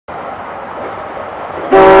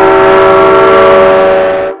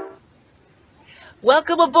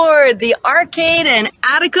Welcome aboard the Arcade and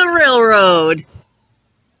Attica Railroad.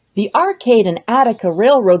 The Arcade and Attica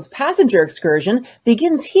Railroad's passenger excursion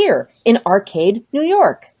begins here in Arcade, New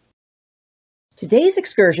York. Today's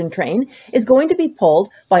excursion train is going to be pulled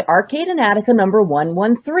by Arcade and Attica number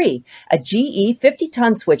 113, a GE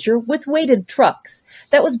 50-ton switcher with weighted trucks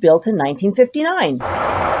that was built in 1959.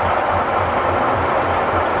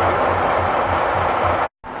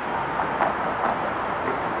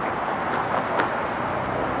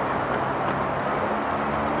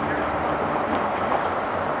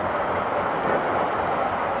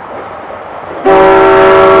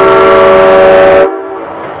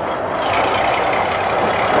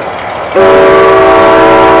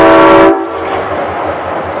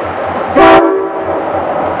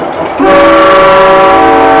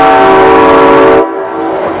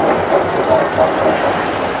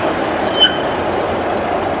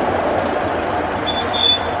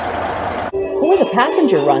 For the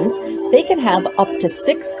passenger runs, they can have up to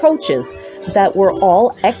 6 coaches that were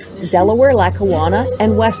all ex-Delaware Lackawanna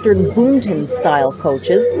and Western Boonton style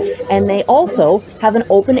coaches, and they also have an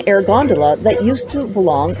open air gondola that used to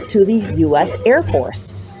belong to the U.S. Air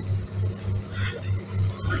Force.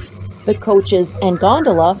 The coaches and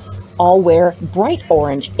gondola all wear bright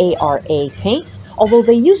orange ARA paint, although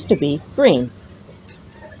they used to be green.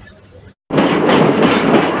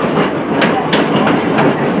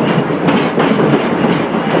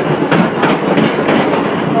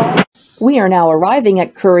 We are now arriving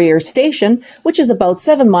at Courier Station, which is about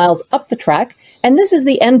 7 miles up the track, and this is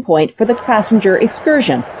the endpoint for the passenger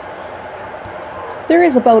excursion. There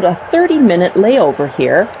is about a 30-minute layover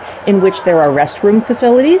here, in which there are restroom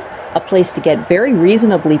facilities, a place to get very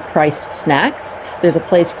reasonably priced snacks, there's a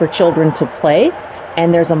place for children to play,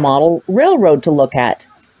 and there's a model railroad to look at.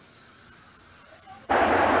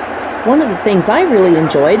 One of the things I really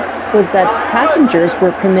enjoyed was that passengers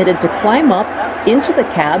were permitted to climb up into the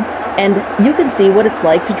cab, and you can see what it's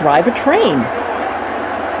like to drive a train.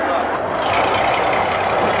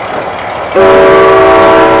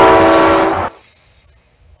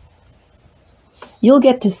 You'll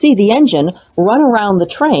get to see the engine run around the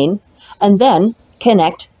train and then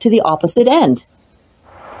connect to the opposite end.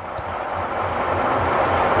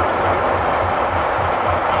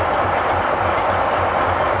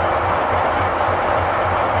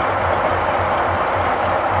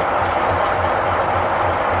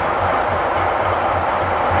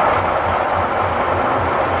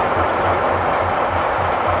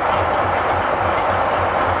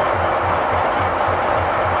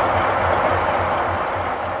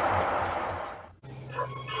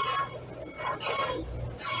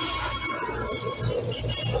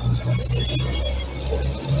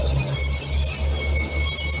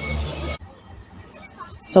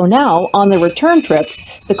 So now, on the return trip,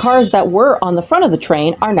 the cars that were on the front of the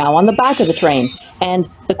train are now on the back of the train, and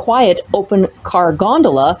the quiet open car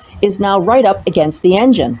gondola is now right up against the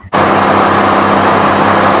engine.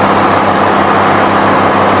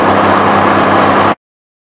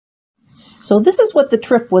 So this is what the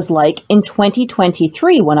trip was like in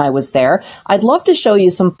 2023 when I was there. I'd love to show you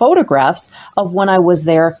some photographs of when I was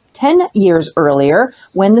there 10 years earlier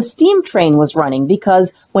when the steam train was running,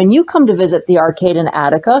 because when you come to visit the Arcade in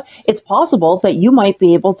Attica, it's possible that you might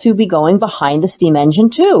be able to be going behind the steam engine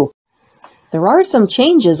too. There are some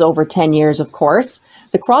changes over 10 years, of course.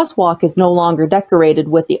 The crosswalk is no longer decorated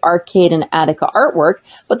with the Arcade in Attica artwork,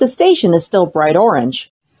 but the station is still bright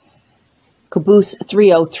orange. Caboose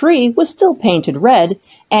 303 was still painted red,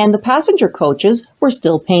 and the passenger coaches were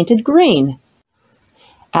still painted green.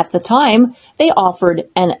 At the time, they offered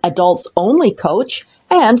an adults-only coach,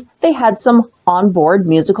 and they had some onboard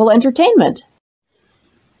musical entertainment.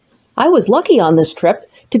 I was lucky on this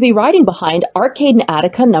trip to be riding behind Arcade and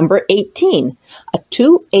Attica number 18, a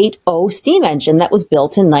 280 steam engine that was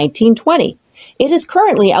built in 1920. It is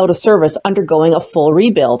currently out of service, undergoing a full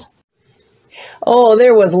rebuild. Oh,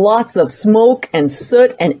 there was lots of smoke and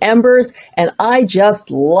soot and embers, and I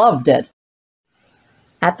just loved it.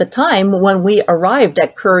 At the time when we arrived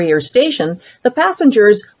at Courier Station, the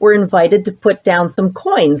passengers were invited to put down some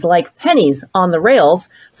coins like pennies on the rails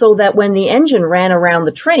so that when the engine ran around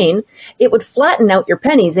the train, it would flatten out your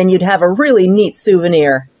pennies and you'd have a really neat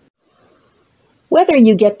souvenir. Whether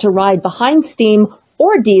you get to ride behind steam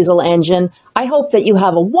or diesel engine, I hope that you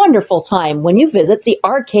have a wonderful time when you visit the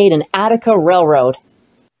Arcade and Attica Railroad.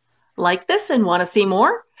 Like this and want to see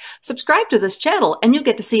more? Subscribe to this channel and you'll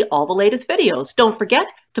get to see all the latest videos. Don't forget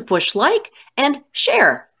to push like and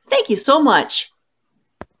share. Thank you so much.